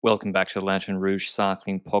Welcome back to the Lantern Rouge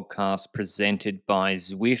Cycling Podcast presented by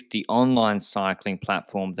Zwift, the online cycling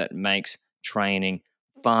platform that makes training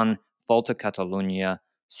fun. Volta Catalunya,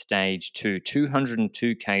 Stage 2,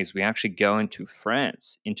 202 Ks. We actually go into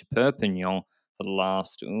France, into Perpignan for the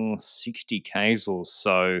last 60 Ks or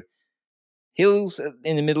so. Hills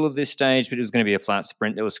in the middle of this stage, but it was going to be a flat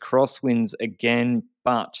sprint. There was crosswinds again,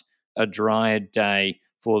 but a drier day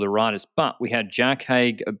for the riders. But we had Jack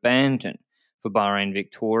Haig abandon for Bahrain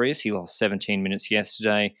victorious. He lost 17 minutes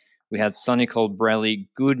yesterday. We had Sonny Colbrelli.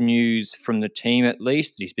 Good news from the team, at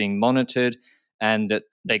least, that he's being monitored and that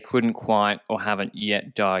they couldn't quite or haven't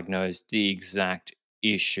yet diagnosed the exact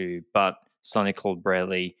issue. But Sonny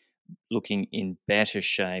Colbrelli looking in better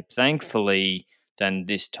shape, thankfully, than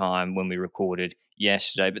this time when we recorded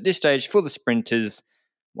yesterday. But this stage, for the sprinters,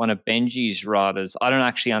 one of Benji's riders, I don't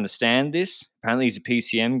actually understand this. Apparently, he's a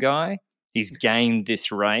PCM guy. He's gained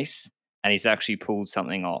this race and he's actually pulled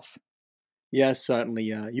something off. Yes, certainly.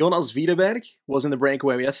 Jonas Wiederberg was in the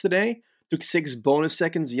breakaway yesterday, took 6 bonus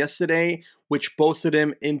seconds yesterday, which posted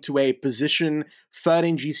him into a position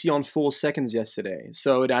 13 GC on 4 seconds yesterday.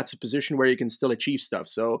 So that's a position where you can still achieve stuff.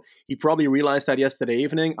 So he probably realized that yesterday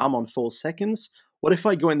evening, I'm on 4 seconds. What if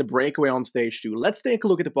I go in the breakaway on stage 2? Let's take a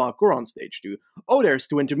look at the parkour on stage 2. Oh, there's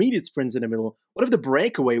 2 intermediate sprints in the middle. What if the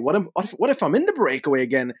breakaway? What if I'm in the breakaway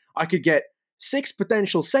again? I could get 6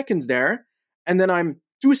 potential seconds there, and then I'm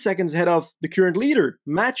 2 seconds ahead of the current leader,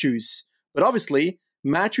 Matthews. But obviously,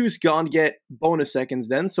 Matthews can't get bonus seconds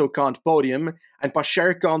then, so can't podium, and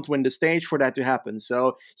Pacher can't win the stage for that to happen.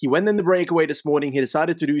 So he went in the breakaway this morning, he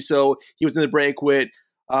decided to do so. He was in the break with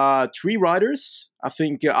 3 riders. I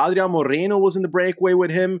think Adrian Moreno was in the breakaway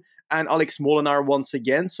with him, and Alex Molinar once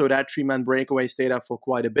again, so that 3-man breakaway stayed up for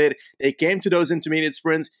quite a bit. They came to those intermediate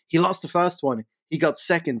sprints. He lost the first one. He got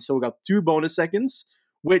second, so we got 2 bonus seconds,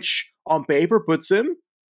 which on paper puts him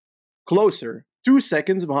closer, 2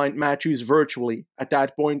 seconds behind Matthews virtually at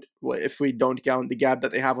that point, if we don't count the gap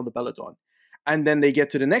that they have on the peloton. And then they get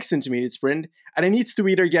to the next intermediate sprint, and it needs to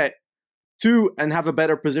either get 2 and have a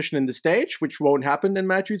better position in the stage, which won't happen in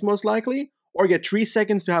Matthews most likely, or get 3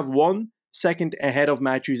 seconds to have 1 second ahead of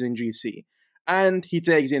Matthews in GC. And he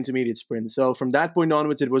takes the intermediate sprint. So from that point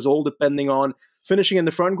onwards, it was all depending on finishing in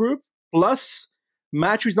the front group, plus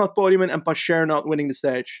Matthews not podiuming and Pacher not winning the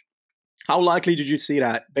stage. How likely did you see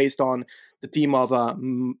that based on the team of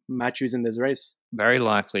Matthews in this race? Very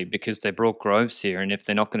likely, because they brought Groves here, and if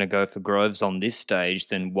they're not going to go for Groves on this stage,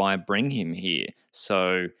 then why bring him here?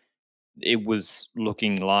 So it was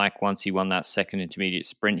looking like once he won that second intermediate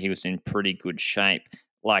sprint, he was in pretty good shape.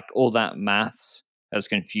 Like, all that maths has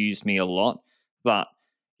confused me a lot. But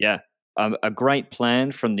yeah, a great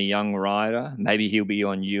plan from the young rider. Maybe he'll be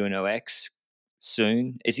on UNOX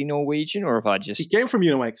soon. Is he Norwegian, or if I just... He came from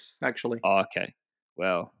UNOX, actually. Oh, okay.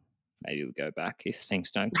 Well, maybe we'll go back if things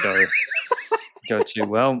don't go too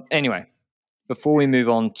well. Anyway, before we move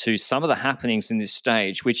on to some of the happenings in this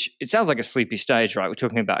stage, which it sounds like a sleepy stage, right? We're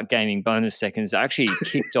talking about gaming bonus seconds. It actually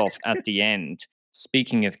kicked off at the end.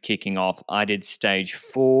 Speaking of kicking off, I did stage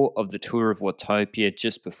 4 of the Tour of Watopia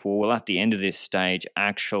just before. Well, at the end of this stage,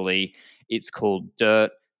 actually, it's called Dirt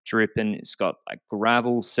Drippin'. It's got like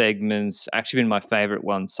gravel segments. Actually been my favorite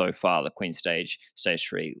one so far. The Queen stage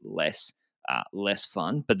 3, less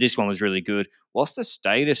fun, but this one was really good. What's the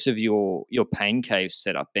status of your pain cave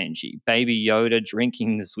setup, Benji? Baby Yoda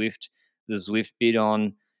drinking the Zwift bid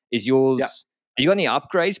on. Is yours? Yeah. Have you got any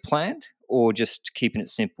upgrades planned, or just keeping it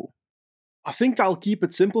simple? I think I'll keep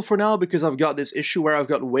it simple for now, because I've got this issue where I've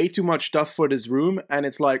got way too much stuff for this room, and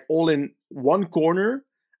it's like all in one corner,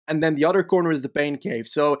 and then the other corner is the pain cave.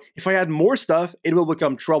 So if I add more stuff, it will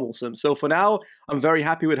become troublesome. So for now, I'm very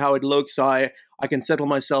happy with how it looks. I can settle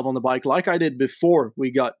myself on the bike like I did before we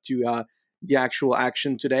got to the actual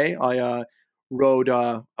action today. I rode,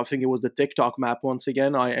 I think it was the TikTok map once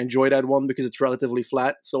again. I enjoy that one because it's relatively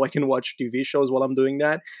flat, so I can watch TV shows while I'm doing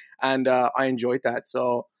that. And I enjoyed that.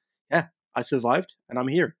 So yeah, I survived and I'm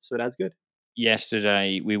here. So that's good.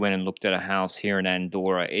 Yesterday, we went and looked at a house here in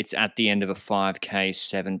Andorra. It's at the end of a 5K,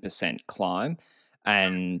 7% climb.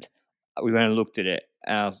 And we went and looked at it.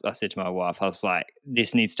 And I said to my wife, I was like,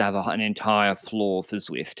 this needs to have an entire floor for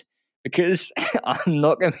Zwift. Because I'm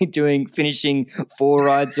not going to be finishing 4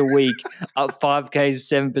 rides a week up 5K,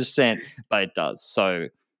 7%. But it does. So,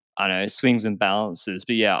 I know, swings and balances.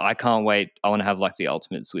 But yeah, I can't wait. I want to have like the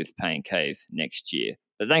ultimate Zwift pain cave next year.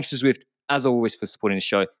 But thanks to Zwift, as always, for supporting the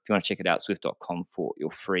show. If you want to check it out, Zwift.com for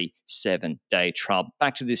your free 7-day trial.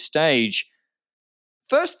 Back to this stage.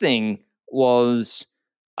 First thing was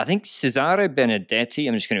I think Cesare Benedetti,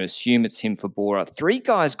 I'm just going to assume it's him for Bora. 3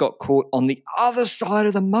 guys got caught on the other side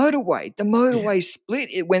of the motorway. The motorway split.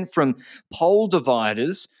 It went from pole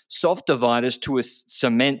dividers, soft dividers, to a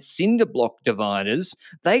cement cinder block dividers.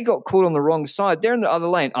 They got caught on the wrong side. They're in the other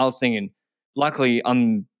lane. I was thinking, luckily,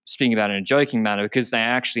 I'm speaking about it in a joking manner because they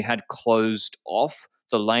actually had closed off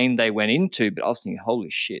the lane they went into. But I was thinking, holy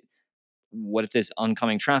shit, what if there's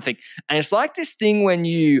oncoming traffic? And it's like this thing when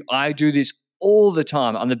I do this all the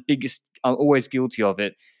time. I'm always guilty of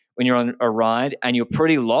it. When you're on a ride and you're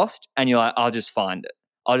pretty lost and you're like, I'll just find it.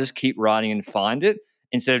 I'll just keep riding and find it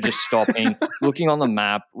instead of just stopping, looking on the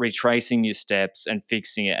map, retracing your steps and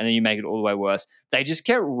fixing it. And then you make it all the way worse. They just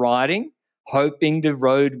kept riding, hoping the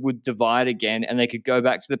road would divide again and they could go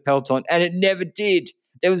back to the peloton. And it never did.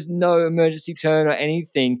 There was no emergency turn or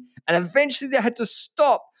anything. And eventually they had to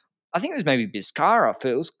stop. I think it was maybe Biscara,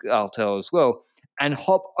 I'll tell as well, and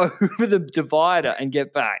hop over the divider and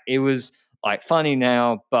get back. It was like funny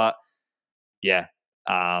now, but yeah.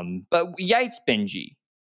 But Yates, Benji,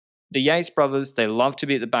 the Yates brothers, they love to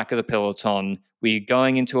be at the back of the peloton. We're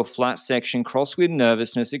going into a flat section, crosswind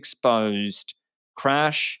nervousness exposed,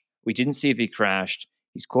 crash. We didn't see if he crashed.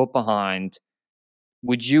 He's caught behind.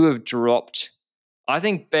 Would you have dropped? I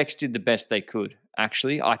think Bex did the best they could.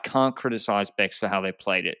 Actually, I can't criticize Bex for how they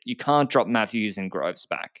played it. You can't drop Matthews and Groves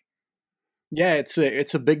back. Yeah,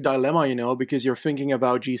 it's a big dilemma, because you're thinking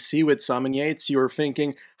about GC with Simon Yates. You're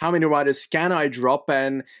thinking, how many riders can I drop?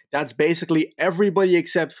 And that's basically everybody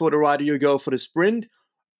except for the rider you go for the sprint,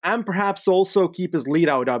 and perhaps also keep his lead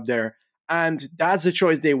out up there. And that's the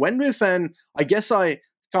choice they went with. And I guess I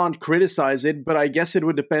can't criticize it, but I guess it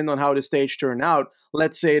would depend on how the stage turned out.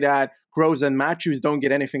 Let's say that Groves and Matthews don't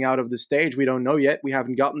get anything out of the stage. We don't know yet. We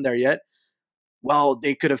haven't gotten there yet. Well,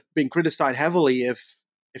 they could have been criticized heavily if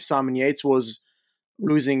Simon Yates was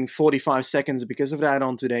losing 45 seconds because of that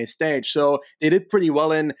on today's stage. So they did pretty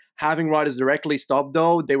well in having riders directly stop,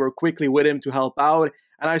 though. They were quickly with him to help out.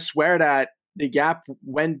 And I swear that the gap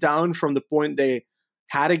went down from the point they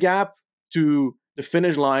had a gap to the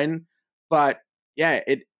finish line. But yeah,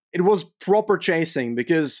 it was proper chasing,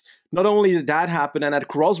 because not only did that happen, and that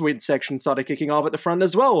crosswind section started kicking off at the front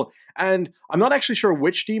as well. And I'm not actually sure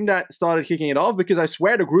which team that started kicking it off, because I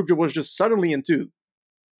swear the group was just suddenly in two.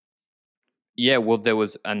 Yeah, well, there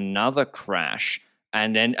was another crash.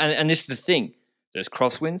 And then, and this is the thing. There's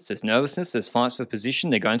crosswinds, there's nervousness, there's fights for position.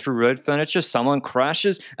 They're going through road furniture. Someone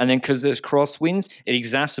crashes. And then because there's crosswinds, it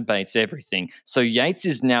exacerbates everything. So Yates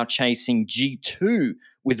is now chasing G2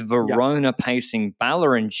 with Verona pacing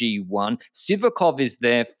Bala in G1. Sivakov is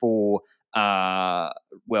there for,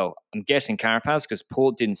 well, I'm guessing Carapaz, because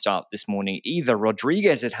Port didn't start this morning either.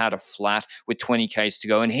 Rodriguez had a flat with 20 Ks to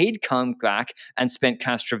go, and he'd come back and spent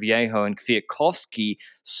Castroviejo and Kwiatkowski.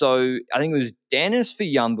 So I think it was Dennis for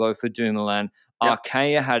Jumbo for Dumoulin.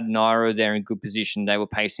 Arkea had Nairo there in good position. They were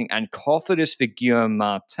pacing. And Cofidis for Guillaume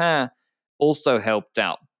Martin also helped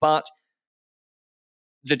out. But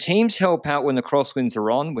the teams help out when the crosswinds are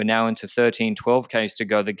on. We're now into 13, 12 Ks to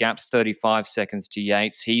go. The gap's 35 seconds to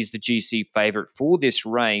Yates. He's the GC favourite for this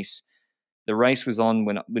race. The race was on.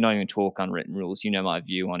 We're not even talk unwritten rules. You know my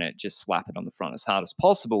view on it. Just slap it on the front as hard as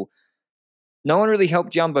possible. No one really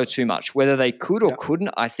helped Jumbo too much. Whether they could or couldn't,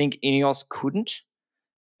 I think Ineos couldn't,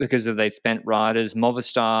 because of they spent riders.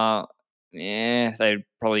 Movistar, they'd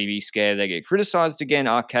probably be scared they get criticised again.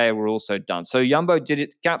 Arkea were also done. So Jumbo did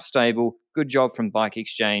it. Gap stable. Good job from Bike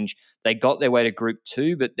Exchange. They got their way to Group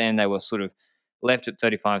 2, but then they were sort of left at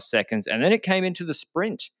 35 seconds. And then it came into the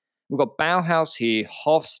sprint. We've got Bauhaus here,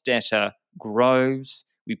 Hofstetter, Groves.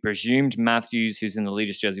 We presumed Matthews, who's in the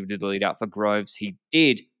leader's jersey, did the lead out for Groves. He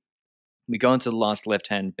did. We go into the last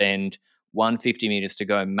left-hand bend, 150 meters to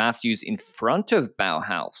go. Matthews in front of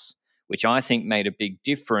Bauhaus, which I think made a big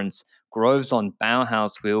difference. Groves on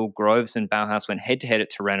Bauhaus wheel. Groves and Bauhaus went head-to-head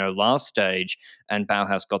at Tirreno last stage, and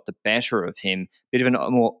Bauhaus got the better of him. Bit of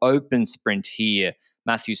a more open sprint here.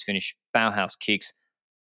 Matthews finish. Bauhaus kicks.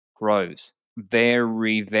 Groves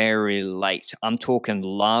very, very late. I'm talking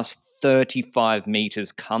last 35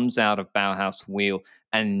 meters, comes out of Bauhaus wheel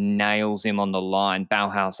and nails him on the line.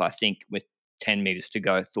 Bauhaus, I think, with 10 meters to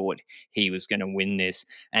go, thought he was going to win this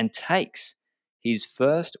and takes his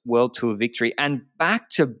first World Tour victory and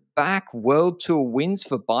back-to-back World Tour wins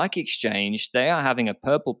for Bike Exchange. They are having a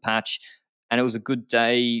purple patch, and it was a good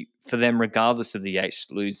day for them regardless of the Yates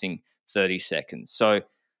losing 30 seconds. So,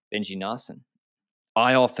 Benji Narsson,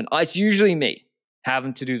 it's usually me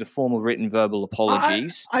having to do the formal written verbal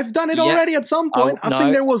apologies. I've done it already at some point. I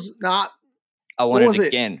think there was I want it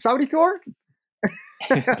again. Saudi Tour?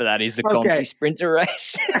 but that is a Okay. Conti sprinter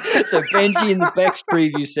race. So Benji in the Bex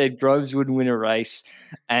preview said Groves wouldn't win a race,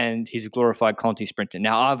 and he's a glorified Conti sprinter.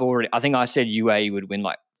 Now I think I said UAE would win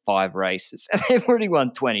like 5 races, and they've already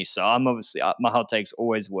won 20. So I'm obviously my hot take's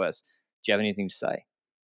always worse. Do you have anything to say?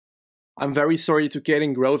 I'm very sorry to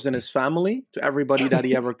Caden Groves and his family, to everybody that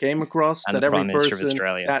he ever came across, And that the every Prime Minister of person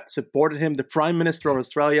Australia. that supported him, the Prime Minister of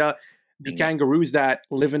Australia, the kangaroos that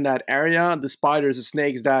live in that area, the spiders, the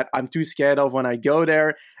snakes that I'm too scared of when I go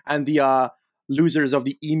there, and the losers of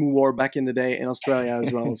the emu war back in the day in Australia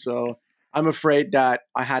as well. So I'm afraid that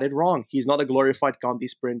I had it wrong. He's not a glorified Conti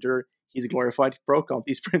sprinter. He's a glorified pro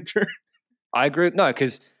Conti sprinter. I agree. No,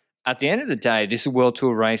 because at the end of the day, this is a World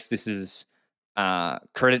Tour race. This is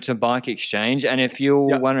credit to Bike Exchange. And if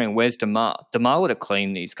you're wondering, where's Demar? Demar would have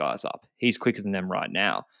cleaned these guys up. He's quicker than them right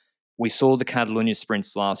now. We saw the Catalunya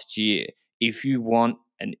sprints last year. If you want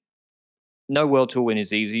no World Tour win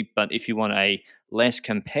is easy, but if you want a less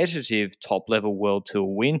competitive top-level World Tour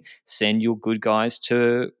win, send your good guys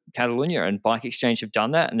to Catalunya. And Bike Exchange have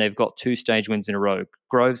done that, and they've got 2 stage wins in a row.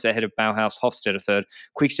 Groves ahead of Bauhaus, Hofstetter third.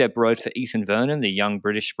 Quickstep rode for Ethan Vernon, the young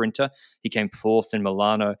British sprinter. He came 4th in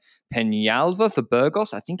Milano. Peñalva for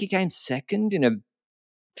Burgos. I think he came 2nd in a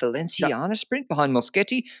Valenciana sprint behind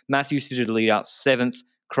Moschetti. Matthews did a lead out 7th.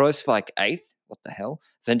 Krooswijk 8th. What the hell?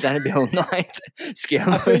 Van Daniel 9th.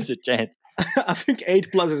 Skelmos a 10th. I think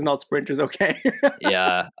 8+ is not sprinters, okay?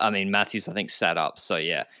 Yeah, I mean, Matthews, I think, sat up. So,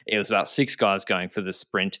 yeah, it was about 6 guys going for the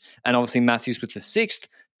sprint. And obviously, Matthews with the 6th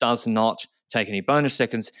does not take any bonus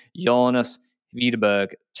seconds. Jonas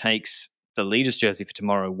Wiederberg takes the leader's jersey for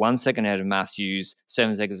tomorrow, 1 second ahead of Matthews,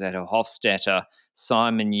 7 seconds ahead of Hofstetter.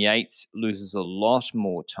 Simon Yates loses a lot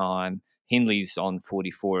more time. Hindley's on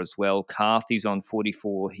 44 as well. Carthy's on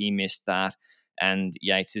 44. He missed that. And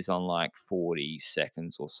Yates is on like 40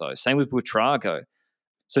 seconds or so. Same with Buitrago.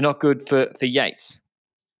 So not good for Yates.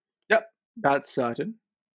 Yep, that's certain.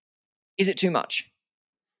 Is it too much?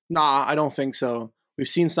 Nah, I don't think so. We've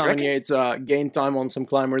seen Simon Yates gain time on some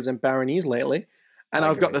climbers in Pyrenees lately. And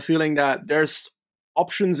I've got the feeling that there's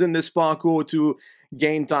options in this parkour to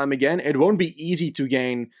gain time again. It won't be easy to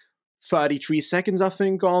gain 33 seconds, I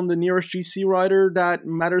think, on the nearest GC rider that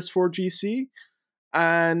matters for GC.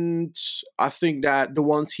 And I think that the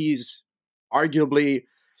ones he's arguably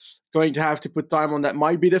going to have to put time on that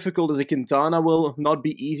might be difficult, as a Quintana will not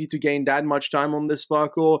be easy to gain that much time on this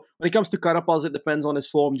parkour. When it comes to Carapaz, it depends on his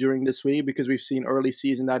form during this week, because we've seen early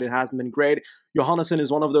season that it hasn't been great. Johannesson is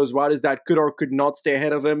one of those riders that could or could not stay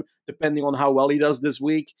ahead of him, depending on how well he does this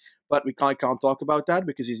week. But we can't talk about that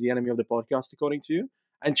because he's the enemy of the podcast, according to you.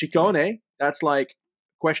 And Ciccone, that's like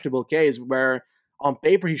questionable case where on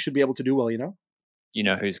paper he should be able to do well, you know? You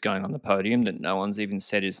know who's going on the podium that no one's even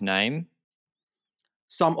said his name?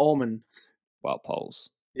 Sam Ullman. Wout Poels.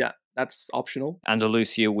 Yeah, that's optional.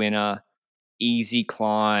 Andalusia winner, easy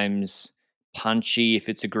climbs, punchy if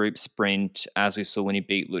it's a group sprint, as we saw when he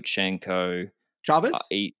beat Lutsenko. Chavez?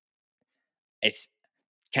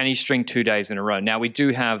 Can he string 2 days in a row? Now, we do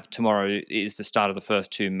have tomorrow is the start of the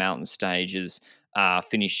first 2 mountain stages,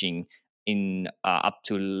 finishing in up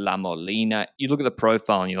to La Molina. You look at the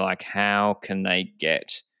profile and you're like, how can they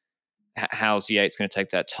get? How's Yates going to take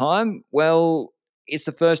that time? Well, it's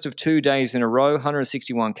the first of 2 days in a row,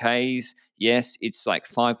 161 Ks. Yes, it's like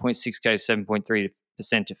 5.6 Ks,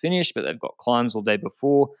 7.3% to finish, but they've got climbs all day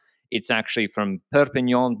before. It's actually from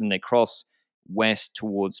Perpignan, then they cross west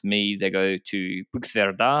towards me. They go to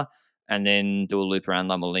Puigcerdà and then do a loop around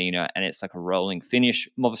La Molina, and it's like a rolling finish.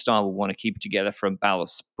 Movistar will want to keep it together for a Bala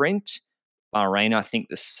sprint. Bahrain, I think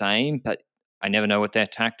the same, but I never know what their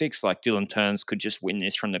tactics. Like Dylan Turns could just win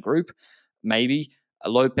this from the group, maybe.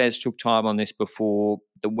 Lopez took time on this before.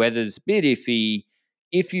 The weather's a bit iffy.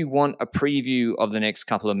 If you want a preview of the next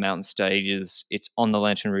couple of mountain stages, it's on the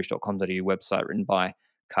lanternrouge.com.au website, written by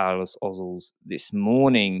Carlos Ozels this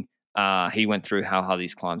morning. He went through how hard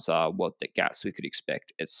these climbs are, what the gaps we could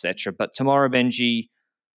expect, etc. But tomorrow, Benji,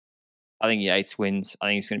 I think Yates wins. I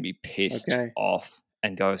think he's going to be pissed off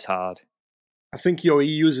and goes hard. I think UAE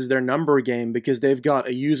uses their number game because they've got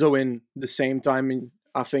Ayuso in the same time,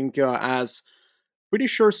 I think, as pretty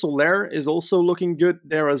sure Soler is also looking good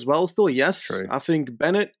there as well still. Yes, true. I think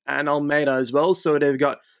Bennett and Almeida as well. So they've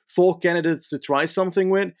got 4 candidates to try something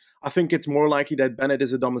with. I think it's more likely that Bennett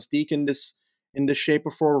is a domestique in this shape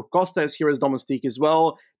of form. Costa is here as domestique as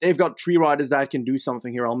well. They've got 3 riders that can do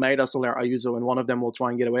something here. Almeida, Soler, Ayuso, and one of them will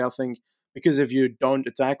try and get away, I think. Because if you don't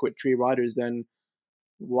attack with 3 riders, then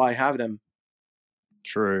why have them?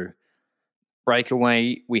 True.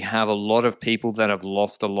 Breakaway, we have a lot of people that have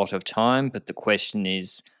lost a lot of time, but the question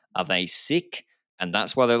is, are they sick? And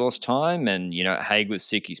that's why they lost time. And, Haig was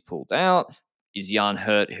sick, he's pulled out. is Jan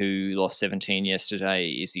hurt, who lost 17 yesterday?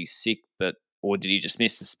 Is he sick, or did he just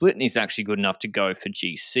miss the split and he's actually good enough to go for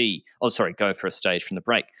GC? Oh, sorry, go for a stage from the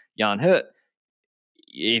break. Jan hurt.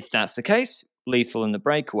 If that's the case, lethal in the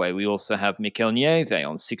breakaway. We also have Mikel Nieve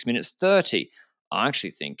on 6 minutes 30. I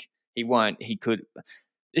actually think he won't. He could.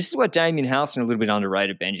 This is where Damien Howson a little bit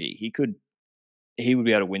underrated, Benji. He would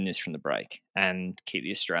be able to win this from the break and keep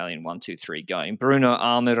the Australian 1-2-3 going. Bruno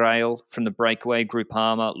Almirale from the breakaway,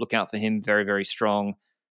 Groupama. Look out for him. Very, very strong.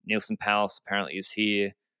 Nielsen Powell apparently is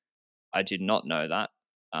here. I did not know that.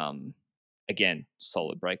 Again,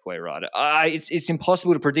 solid breakaway rider. It's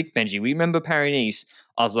impossible to predict, Benji. We remember Paris-Nice.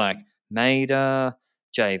 I was like, Maida,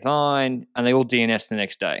 Jay Vine, and they all DNS the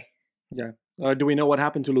next day. Yeah. Do we know what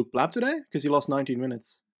happened to Luke Blab today? Because he lost 19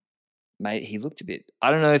 minutes. Mate, he looked a bit...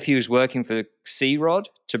 I don't know if he was working for C-Rod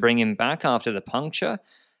to bring him back after the puncture.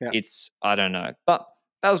 Yeah. I don't know. But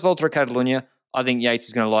that was Volta a Catalunya. I think Yates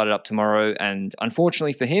is going to light it up tomorrow. And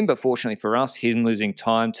unfortunately for him, but fortunately for us, him losing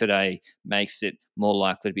time today makes it more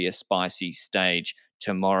likely to be a spicy stage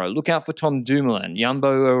tomorrow. Look out for Tom Dumoulin.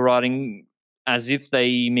 Jumbo are riding as if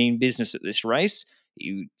they mean business at this race.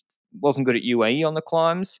 He wasn't good at UAE on the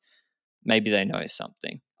climbs. Maybe they know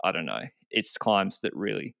something. I don't know. It's climbs that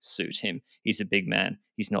really suit him. He's a big man.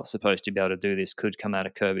 He's not supposed to be able to do this. Could come out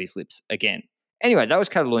of Kirby's lips again. Anyway, that was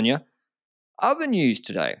Catalunya. Other news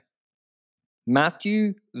today.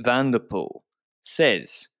 Mathieu van der Poel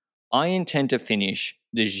says, I intend to finish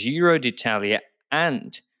the Giro d'Italia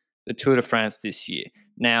and the Tour de France this year.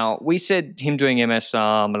 Now, we said him doing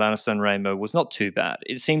MSR, Milano-San Remo, was not too bad.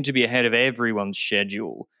 It seemed to be ahead of everyone's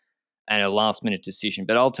schedule and a last-minute decision.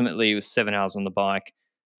 But ultimately, it was 7 hours on the bike,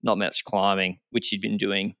 not much climbing, which he'd been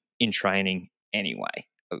doing in training anyway,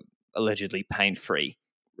 allegedly pain-free,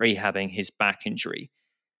 rehabbing his back injury.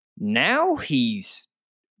 Now he's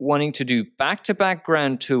wanting to do back-to-back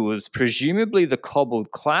Grand Tours, presumably the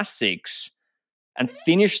cobbled classics, and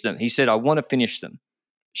finish them. He said, I want to finish them.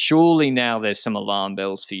 Surely now there's some alarm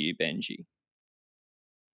bells for you, Benji.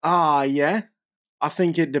 Yeah. I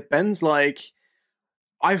think it depends.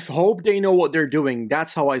 I hope they know what they're doing.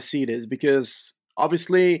 That's how I see this, because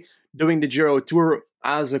obviously doing the Giro Tour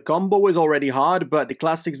as a combo is already hard, but the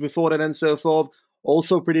classics before that and so forth,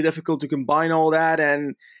 also pretty difficult to combine all that.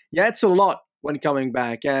 And yeah, it's a lot when coming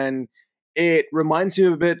back. And it reminds me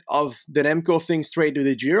a bit of the Nemco thing straight to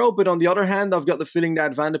the Giro. But on the other hand, I've got the feeling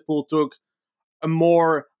that Van der Poel took a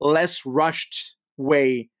less rushed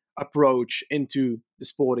way approach into the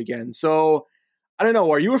sport again. So I don't know.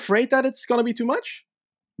 Are you afraid that it's going to be too much?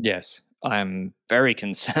 Yes, I'm very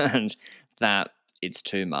concerned that it's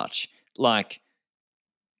too much.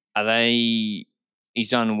 He's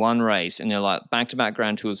done one race and they're like back-to-back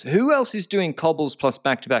Grand Tours. Who else is doing cobbles plus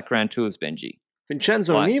back-to-back Grand Tours, Benji?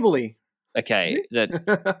 Vincenzo Nibali. Okay, yeah,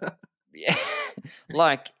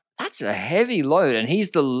 that's a heavy load, and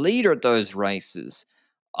he's the leader at those races.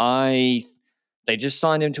 They just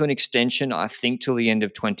signed him to an extension, I think, till the end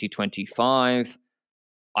of 2025.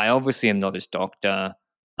 I obviously am not his doctor.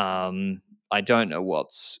 I don't know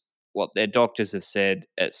what their doctors have said,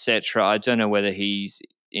 etc. I don't know whether he's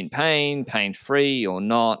in pain-free or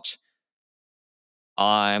not.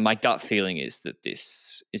 My gut feeling is that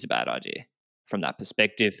this is a bad idea from that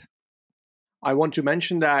perspective. I want to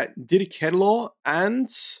mention that Dirk Herlo and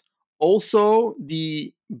also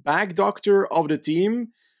the back doctor of the team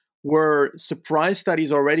were surprised that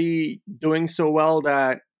he's already doing so well,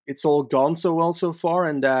 that it's all gone so well so far,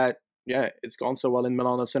 and that, yeah, it's gone so well in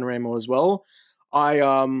Milano-San Remo as well.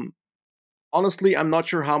 Honestly, I'm not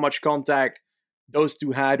sure how much contact those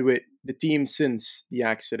two had with the team since the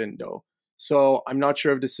accident, though. So I'm not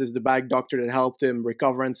sure if this is the back doctor that helped him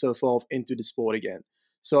recover and so forth into the sport again.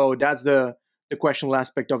 So that's the questionable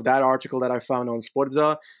aspect of that article that I found on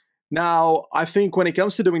Sportza. Now, I think when it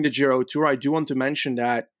comes to doing the Giro Tour, I do want to mention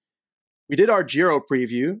that we did our Giro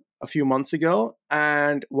preview a few months ago,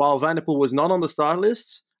 and while Van der Poel was not on the start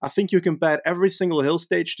list, I think you compared every single hill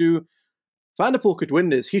stage to Van der Poel could win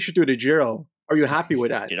this. He should do the Giro. Are you happy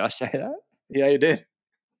with that? Did I say that? Yeah, you did.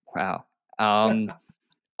 Wow.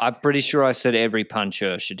 I'm pretty sure I said every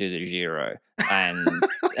puncher should do the Giro, and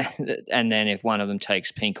and then if one of them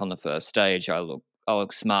takes pink on the first stage, I look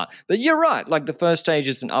smart. But you're right. The first stage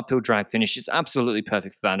is an uphill drag finish. It's absolutely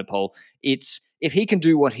perfect for Van der Poel. It's if he can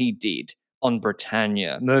do what he did on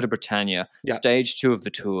Britannia, Murder Britannia, yeah. Stage 2 of the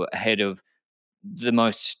Tour, ahead of the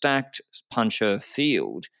most stacked puncher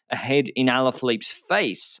field, ahead in Alaphilippe's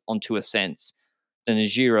face on Tour Ascents, then the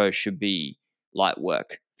Giro should be light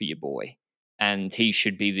work for your boy. And he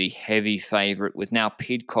should be the heavy favourite, with now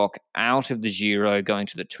Pidcock out of the Giro, going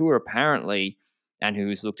to the Tour apparently, and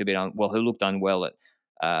who looked unwell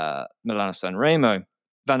Milano Sanremo.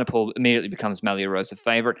 Van der Poel immediately becomes Malia Rosa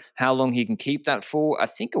favorite. How long he can keep that for? I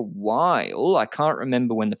think a while. I can't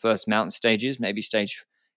remember when the first mountain stage is. Maybe stage.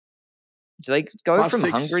 Do they go Five, from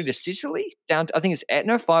Hungary 6. to Sicily down? I think it's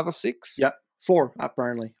Etna, 5 or 6. Yeah, 4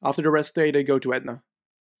 apparently. After the rest day, they go to Etna.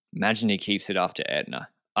 Imagine he keeps it after Etna.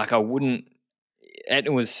 Like I wouldn't.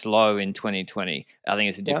 Etna was slow in 2020. I think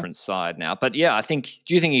it's a different side now. But yeah, I think.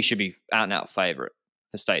 Do you think he should be out and out favorite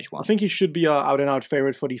for stage 1? I think he should be out and out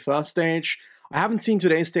favorite for the first stage. I haven't seen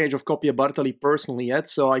today's stage of Copia Bartali personally yet,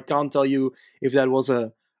 so I can't tell you if that was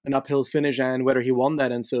an uphill finish and whether he won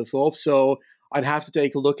that and so forth. So I'd have to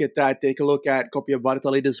take a look at that, take a look at Copia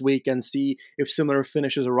Bartali this week and see if similar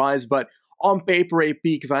finishes arise. But on paper, a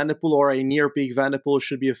peak Van der Poel or a near peak Van der Poel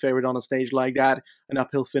should be a favorite on a stage like that. An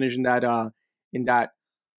uphill finish in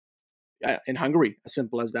Hungary, as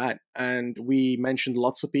simple as that. And we mentioned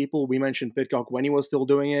lots of people. We mentioned Pidcock when he was still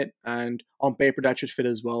doing it, and on paper that should fit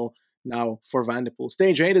as well now for Van der Poel.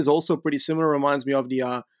 Stage 8 is also pretty similar, reminds me of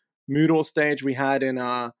the Muro stage we had in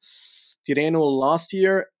Tirreno last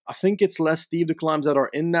year. I think it's less steep, the climbs that are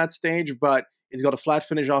in that stage, but it's got a flat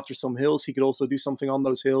finish after some hills. He could also do something on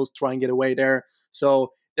those hills, try and get away there.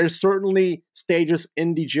 So there's certainly stages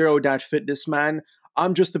in the Giro that fit this man.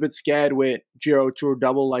 I'm just a bit scared with Giro Tour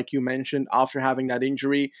Double, like you mentioned, after having that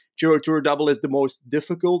injury. Giro Tour Double is the most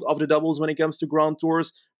difficult of the doubles when it comes to Grand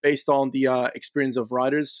Tours, based on the experience of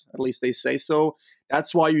riders. At least they say so.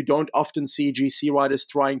 That's why you don't often see GC riders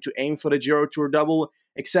trying to aim for the Giro Tour Double,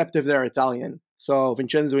 except if they're Italian. So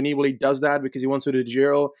Vincenzo Nibali does that because he wants to do the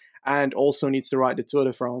Giro and also needs to ride the Tour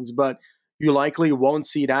de France. But you likely won't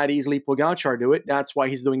see that easily Pogacar do it. That's why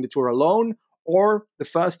he's doing the Tour alone. Or the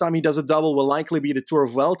first time he does a double will likely be the Tour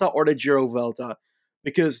Vuelta or the Giro Vuelta,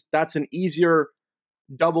 because that's an easier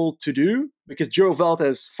double to do, because Giro Vuelta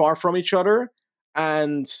is far from each other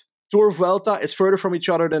and Tour Vuelta is further from each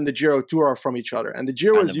other than the Giro Tour are from each other. And the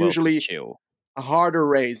Giro is usually a harder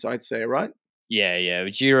race, I'd say, right? Yeah.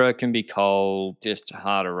 Giro can be cold, just a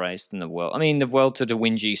harder race than the Vuelta. I mean, the Vuelta to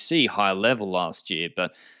win GC, high level last year,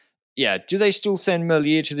 but yeah, do they still send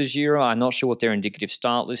Merlier to the Giro? I'm not sure what their indicative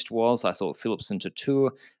start list was. I thought Philipsen to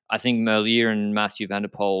Tour. I think Merlier and Mathieu van der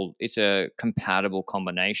Poel, it's a compatible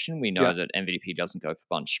combination. We know that MVDP doesn't go for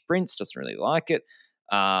bunch sprints, doesn't really like it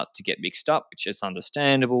to get mixed up, which is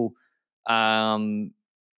understandable. And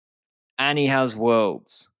he has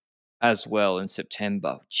Worlds as well in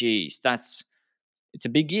September. Geez, it's a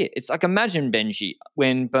big year. It's like, imagine, Benji,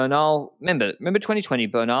 when Bernal, remember 2020,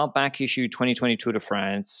 Bernal back issued 2020 Tour de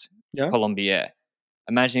France, Colombier.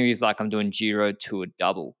 Imagine if he's like, I'm doing Giro Tour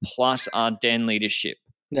double plus Ardennes leadership.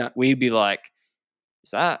 Yeah. We'd be like,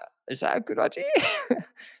 is that a good idea?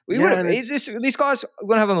 These guys are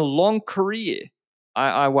going to have a long career.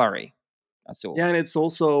 I worry. That's all. Yeah, and it's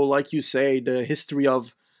also, like you say, the history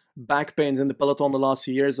of back pains in the peloton the last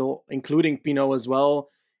few years, including Pinot as well.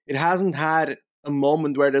 It hasn't had a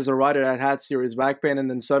moment where there's a rider that had serious back pain and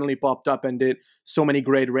then suddenly popped up and did so many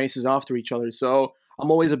great races after each other. So I'm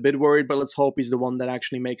always a bit worried, but let's hope he's the one that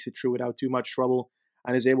actually makes it through without too much trouble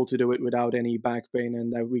and is able to do it without any back pain,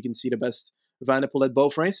 and that we can see the best Van der Poel at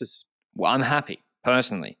both races. Well, I'm happy,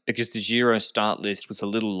 personally, because the Giro start list was a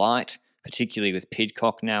little light, particularly with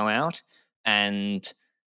Pidcock now out, and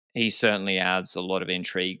he certainly adds a lot of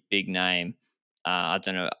intrigue, big name. I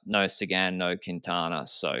don't know, no Sagan, no Quintana.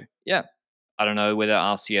 So, yeah, I don't know whether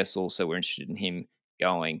RCS also were interested in him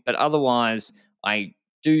going. But otherwise, I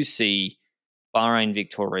do see Bahrain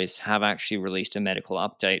Victorious have actually released a medical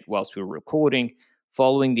update whilst we were recording.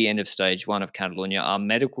 Following the end of stage 1 of Catalonia, our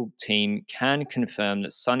medical team can confirm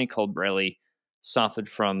that Sonny Colbrelli suffered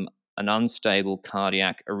from an unstable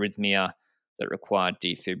cardiac arrhythmia that required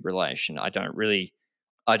defibrillation. I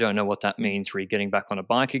don't know what that means for getting back on a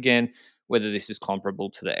bike again, whether this is comparable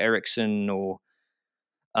to the Ericsson or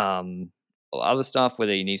other stuff,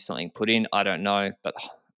 whether he needs something put in, I don't know, but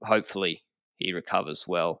hopefully he recovers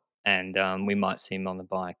well and we might see him on the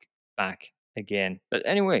bike back again. But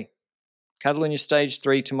anyway, Catalonia Stage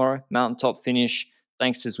 3 tomorrow, mountaintop finish.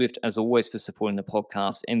 Thanks to Zwift, as always, for supporting the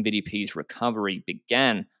podcast. MVDP's recovery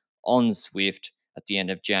began on Zwift at the end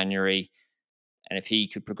of January, and if he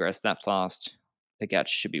could progress that fast, Pogacar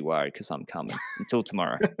should be worried because I'm coming. Until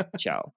tomorrow. Ciao.